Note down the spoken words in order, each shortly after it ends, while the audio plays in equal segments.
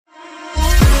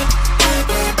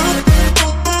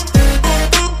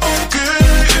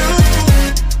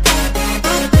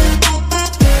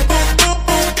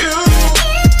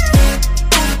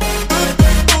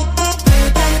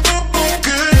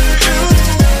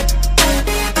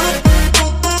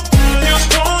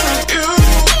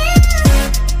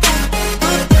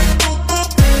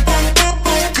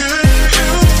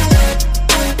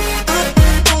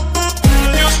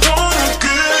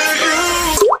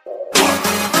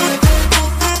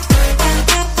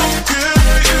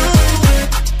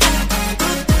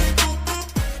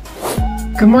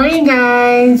Good morning,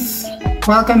 guys!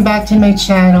 Welcome back to my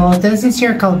channel. This is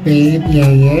your babe,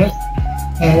 Yeye,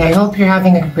 and I hope you're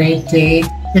having a great day.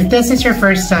 If this is your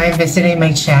first time visiting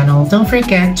my channel, don't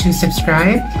forget to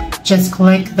subscribe. Just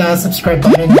click the subscribe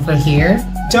button over here.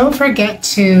 Don't forget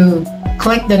to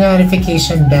click the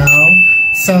notification bell,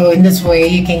 so in this way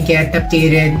you can get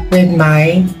updated with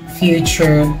my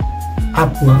future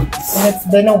uploads. It's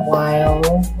been a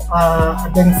while.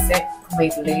 I've been sick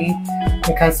lately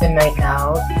because of my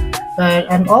gout,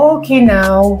 but I'm all okay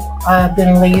now. I've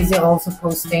been lazy also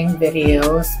posting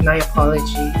videos. My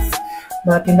apologies.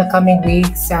 But in the coming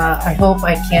weeks, I hope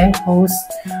I can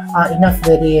post enough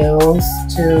videos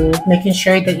to making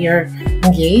sure that you're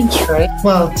engaged, right?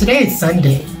 Well, today is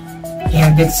Sunday,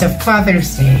 and it's a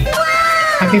Father's Day.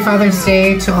 Happy Father's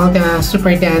Day to all the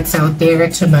super dads out there,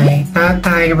 to my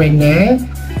Tatay, Rene,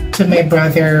 to my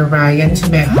brother Ryan, to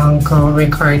my uncle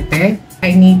Ricarte.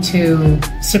 I need to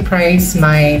surprise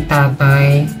my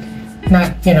Tatay,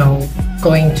 not,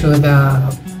 going to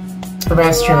the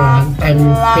restaurant. I'm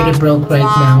pretty broke right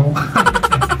now.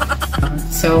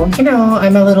 So,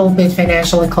 I'm a little bit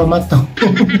financially comatose.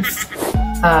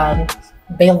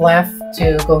 They left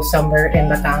to go somewhere in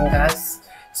Batangas.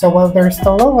 So while they're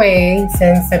still away,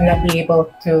 since I'm not be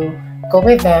able to go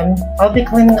with them, I'll be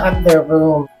cleaning up their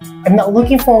room. I'm not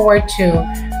looking forward to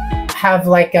have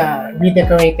like a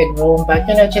redecorated room, but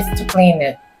just to clean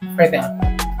it for them,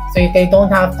 so they don't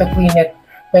have to clean it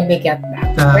when they get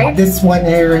back, right? This one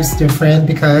here is different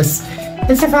because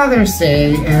it's a Father's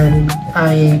Day, and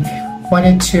I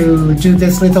wanted to do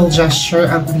this little gesture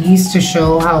at least to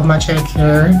show how much I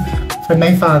care for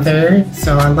my father.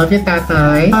 So I love you,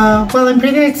 Tatay. Well, I'm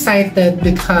pretty excited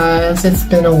because it's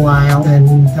been a while,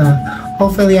 and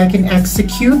hopefully I can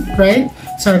execute, right?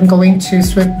 So I'm going to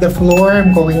sweep the floor,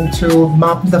 I'm going to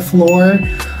mop the floor,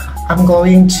 I'm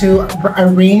going to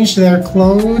arrange their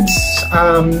clothes.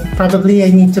 Probably I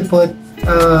need to put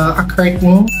a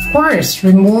curtain. Of course,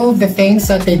 remove the things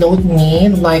that they don't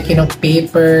need, like,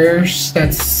 papers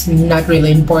that's not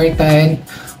really important,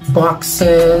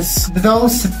 boxes,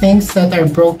 those things that are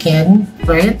broken,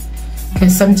 right?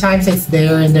 Because sometimes it's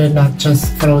there and they're not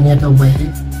just throwing it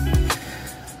away.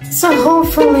 So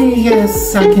hopefully,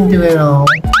 yes, I can do it all.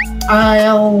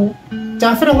 I'll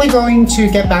definitely going to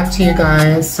get back to you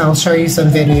guys. I'll show you some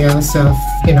videos of,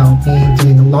 me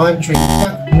doing the laundry.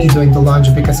 Not me doing the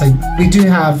laundry, because we do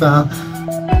have a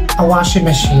washing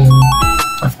machine.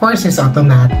 Of course, it's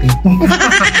automatic.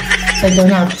 So I don't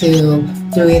have to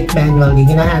do it manually.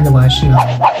 Hand wash now.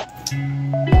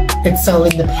 It's all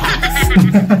in the past.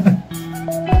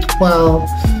 Well,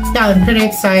 yeah, I'm pretty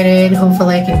excited.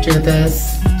 Hopefully I can do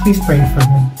this. Please pray for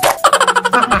me.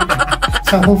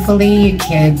 So hopefully you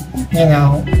can,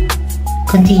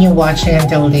 continue watching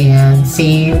until the end.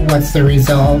 See what's the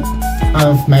result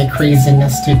of my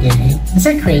craziness today. Is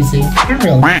it crazy? Not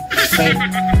really. Like,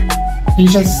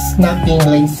 you're just not being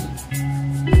lazy.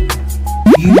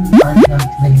 You are not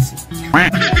lazy.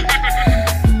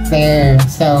 There.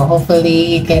 So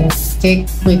hopefully you can stick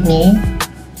with me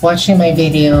watching my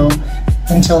video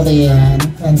until the end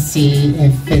and see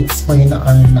if it's going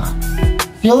or not.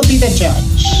 You'll be the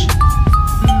judge.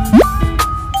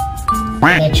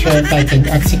 I'm not sure if I can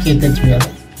execute it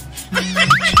really.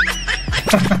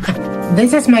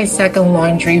 This is my second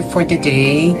laundry for the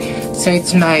day. So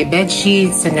it's my bed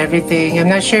sheets and everything. I'm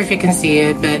not sure if you can see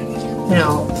it, but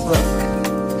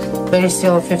look. There's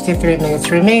still 53 minutes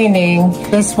remaining.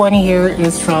 This one here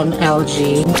is from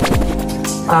LG.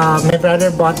 My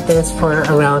brother bought this for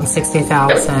around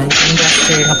 60,000 in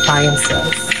Western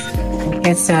appliances.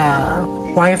 It's a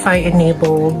Wi-Fi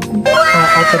enabled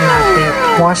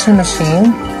automatic washing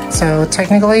machine. So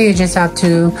technically you just have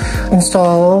to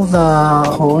install the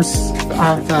hose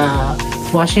of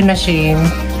the washing machine,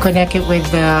 connect it with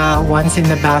the ones in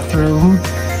the bathroom,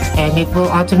 and it will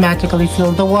automatically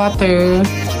fill the water.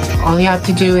 All you have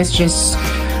to do is just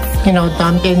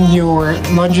dump in your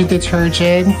laundry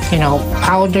detergent,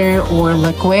 powder or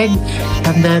liquid,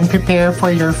 and then prepare for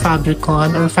your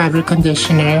Fabricon or fabric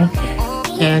conditioner,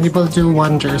 and it will do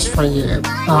wonders for you.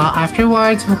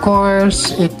 Afterwards, of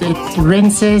course, it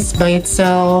rinses by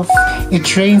itself, it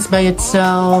drains by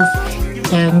itself,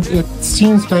 and it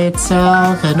steams by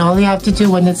itself, and all you have to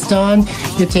do when it's done,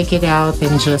 you take it out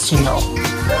and just,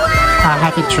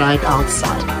 have it dried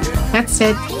outside. That's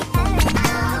it.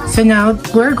 So now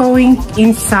we're going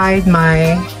inside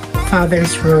my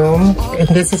father's room, and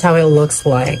this is how it looks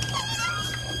like.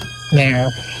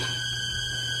 There.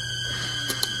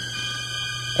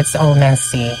 It's all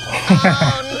messy.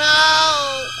 Oh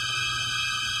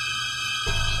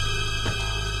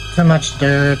no! So much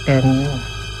dirt and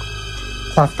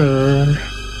clutter.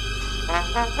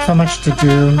 So much to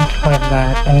do like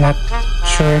that. I'm not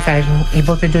sure if I'm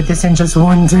able to do this in just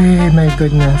one day. My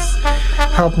goodness.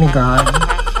 Help me, God.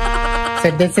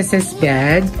 So this is his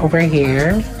bed over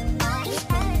here.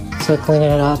 So clean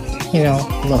it up, you know,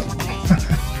 look.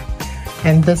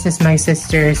 And this is my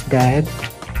sister's bed.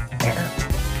 There.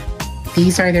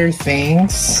 These are their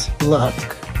things. Look.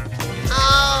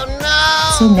 Oh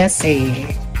no! So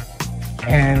messy.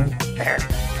 And there.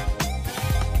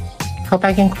 Hope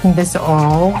I can clean this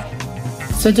all.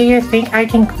 So do you think I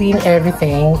can clean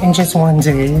everything in just one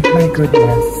day? My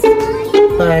goodness.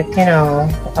 But, you know,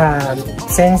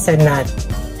 since I'm not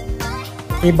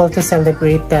able to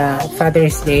celebrate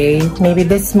Father's Day, maybe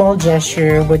this small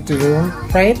gesture would do,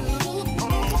 right?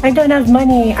 I don't have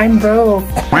money. I'm broke.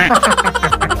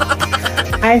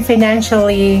 I'm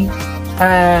financially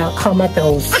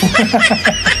comatose.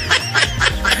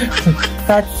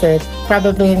 That's it.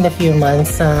 Probably in a few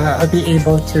months, I'll be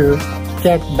able to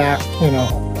get back, you know,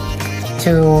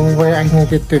 to where I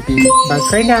needed to be. But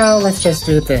for now, let's just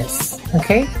do this.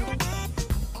 Okay?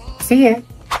 See ya.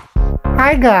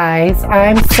 Hi guys,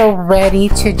 I'm so ready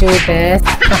to do this.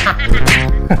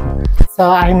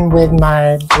 So I'm with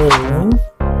my broom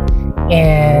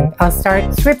and I'll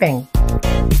start sweeping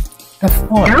the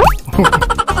floor.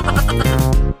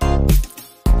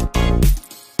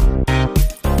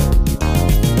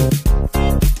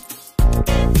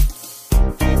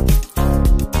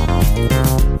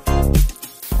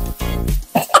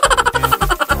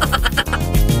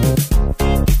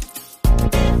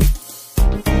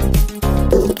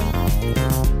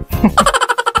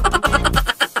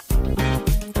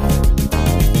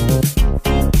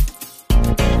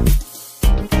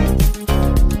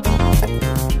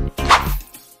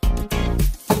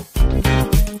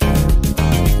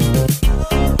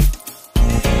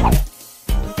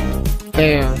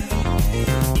 There.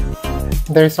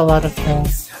 There's a lot of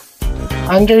things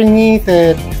underneath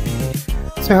it.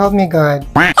 So help me God.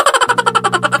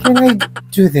 Can I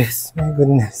do this? My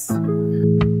goodness.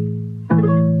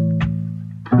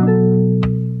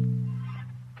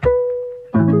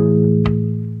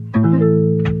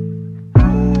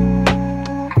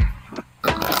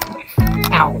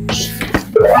 Ouch.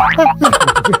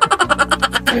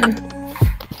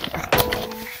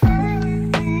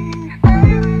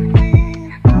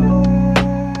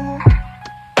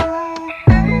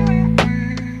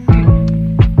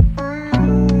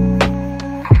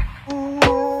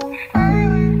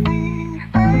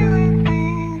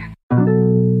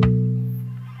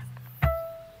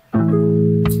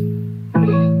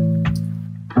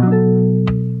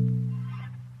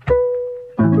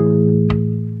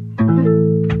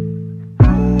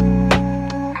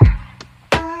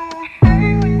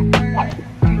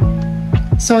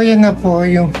 So, yan na po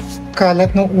yung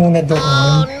kalat nung una doon.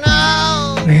 Oh no!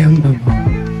 Ayan ba ba?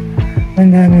 Ang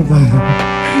dami ba?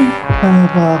 Tama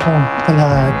ba akong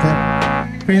kalahati?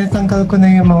 Pero natanggal ko na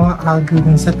yung mga agi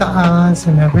dun sa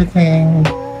taas and everything.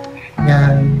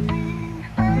 Yan.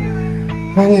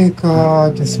 Oh my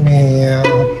God, just me.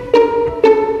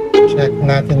 Check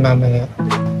natin mamaya.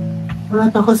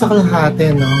 Wala pa ako sa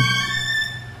kalahati, no?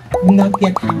 I'm not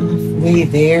yet halfway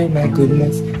there, my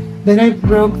goodness. Then I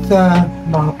broke the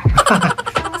mop.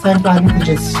 So I'm planning to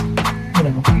just, you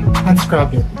know,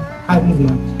 unscrub it.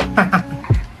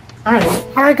 Alright.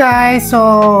 Hi guys!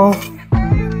 So,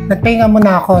 nagpahinga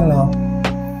muna ako, no?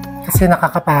 Kasi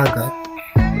nakakapagod.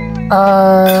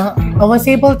 I was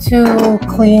able to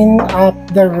clean up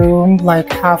the room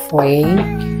like halfway.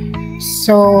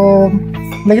 So,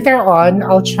 later on,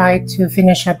 I'll try to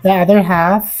finish up the other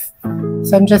half.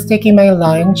 So I'm just taking my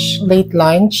lunch, late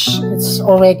lunch. It's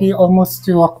already almost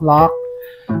 2 o'clock.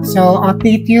 So I'll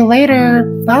update you later.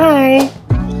 Bye!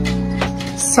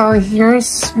 So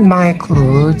here's my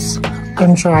clothes.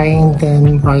 I'm drying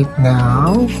them right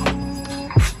now.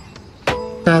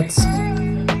 That's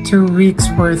 2 weeks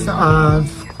worth of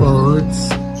clothes,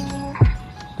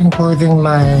 including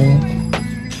my,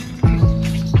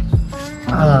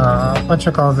 what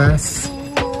you call this?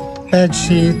 Bed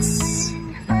sheets.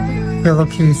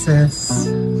 Pillowcases.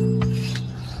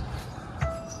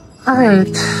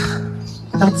 Alright,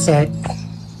 that's it.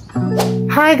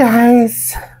 Hi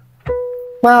guys!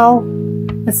 Well,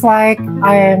 it's like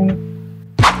I'm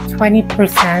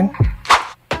 20%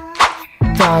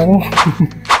 done.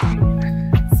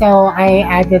 So I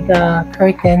added the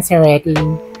curtains already.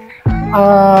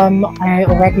 I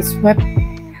already swept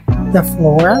the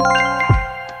floor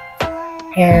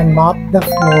and mopped the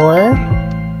floor.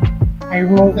 I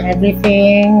removed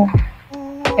everything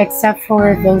except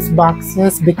for those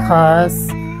boxes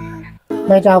because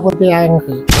my dad would be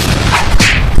angry.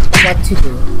 What to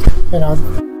do? You know,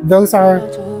 those are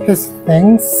his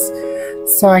things,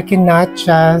 so I cannot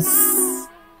just,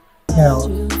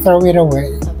 throw it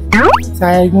away. So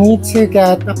I need to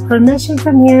get a permission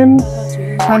from him,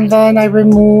 and then I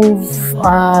remove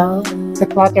the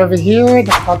clutter over here,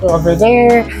 the clutter over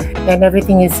there, and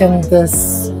everything is in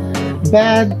this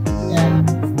bed, and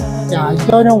yeah, I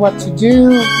don't know what to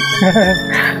do.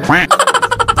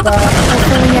 But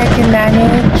hopefully I can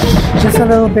manage. Just a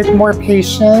little bit more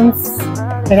patience,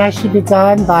 and I should be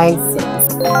done by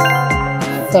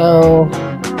 6. So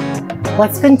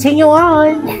let's continue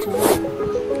on.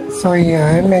 So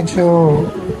yan, medyo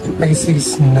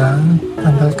crisis na.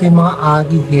 Tanggal ko yung mga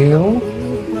agil.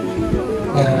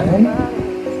 Yan.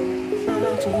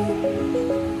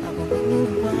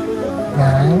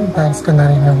 Yan. Times ko na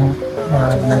rin yung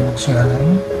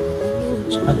nandyan.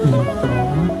 Tsaka dito.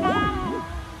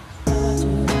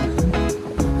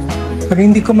 Pero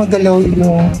hindi ko magalaw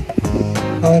yung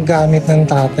mga gamit ng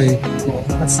tatay ko.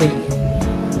 Kasi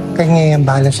kanya yan,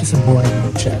 bahala siya sa buhay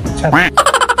mo dyan.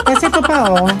 Kasi ito pa,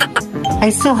 oh. I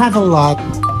still have a lot.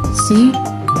 See?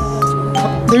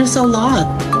 There's a lot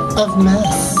of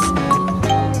mess.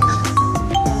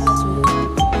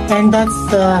 And that's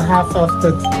the half of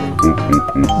the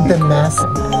mess.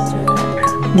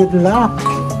 Good luck.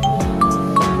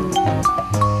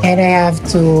 And I have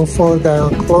to fold the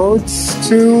clothes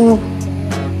too.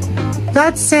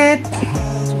 That's it.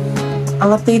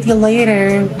 I'll update you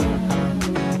later.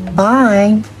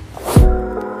 Bye.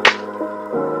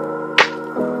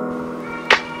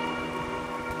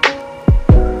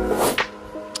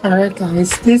 Alright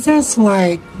guys, this is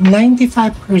like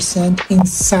 95%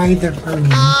 inside the room.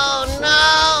 Oh no!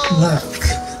 Look.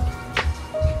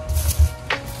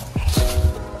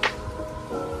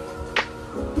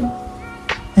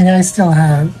 And I still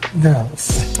have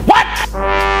those. What?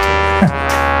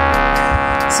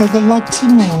 So good luck to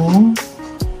me.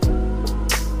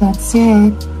 That's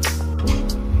it.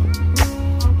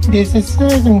 This is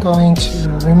it. I'm going to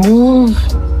remove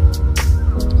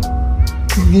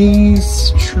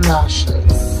these trashes.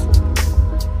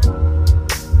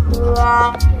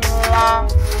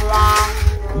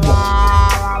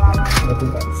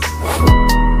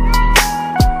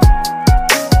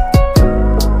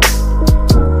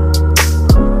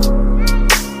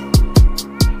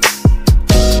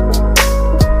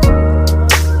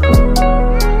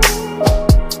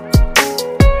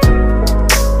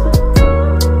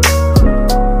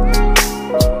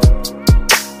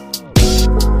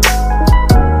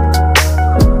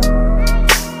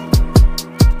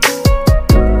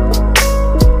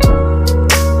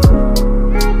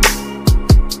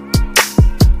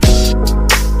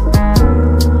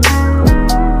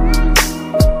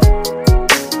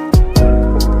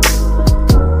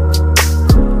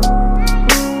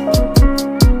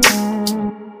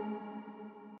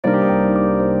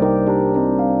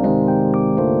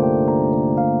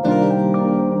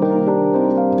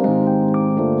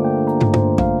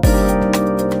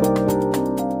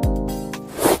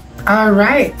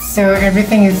 Alright, so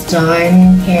everything is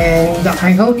done, and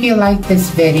I hope you like this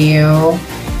video.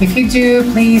 If you do,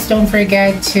 please don't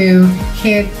forget to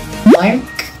hit like,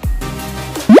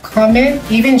 comment,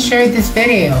 even share this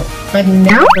video. But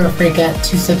never forget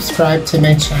to subscribe to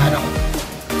my channel.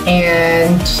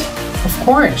 And of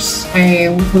course, I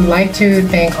would like to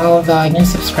thank all the new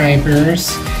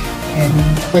subscribers. And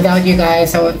without you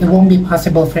guys, it won't be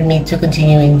possible for me to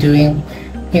continue in doing,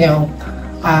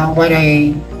 what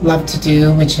I love to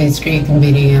do, which is creating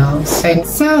videos. And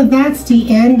so that's the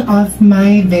end of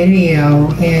my video,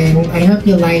 and I hope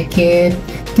you like it.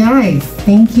 Guys,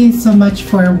 thank you so much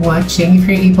for watching. If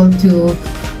you're able to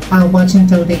watch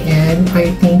until the end, I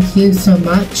thank you so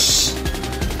much.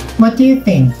 What do you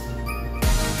think?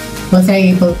 Was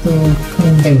I able to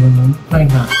clean the room or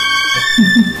not?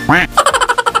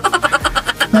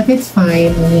 But it's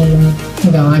fine. I mean,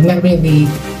 I'm not really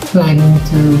planning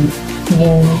to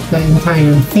clean the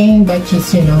entire thing, but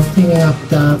just cleaning up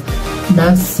the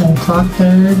mess and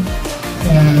clutter.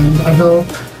 And I hope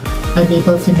I'm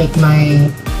able to make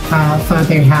my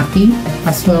father happy,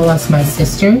 as well as my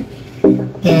sister.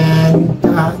 And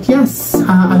yes,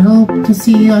 I hope to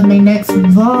see you on my next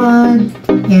vlog.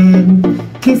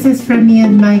 And kisses from me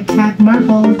and my cat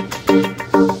Marble.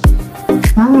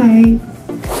 Bye.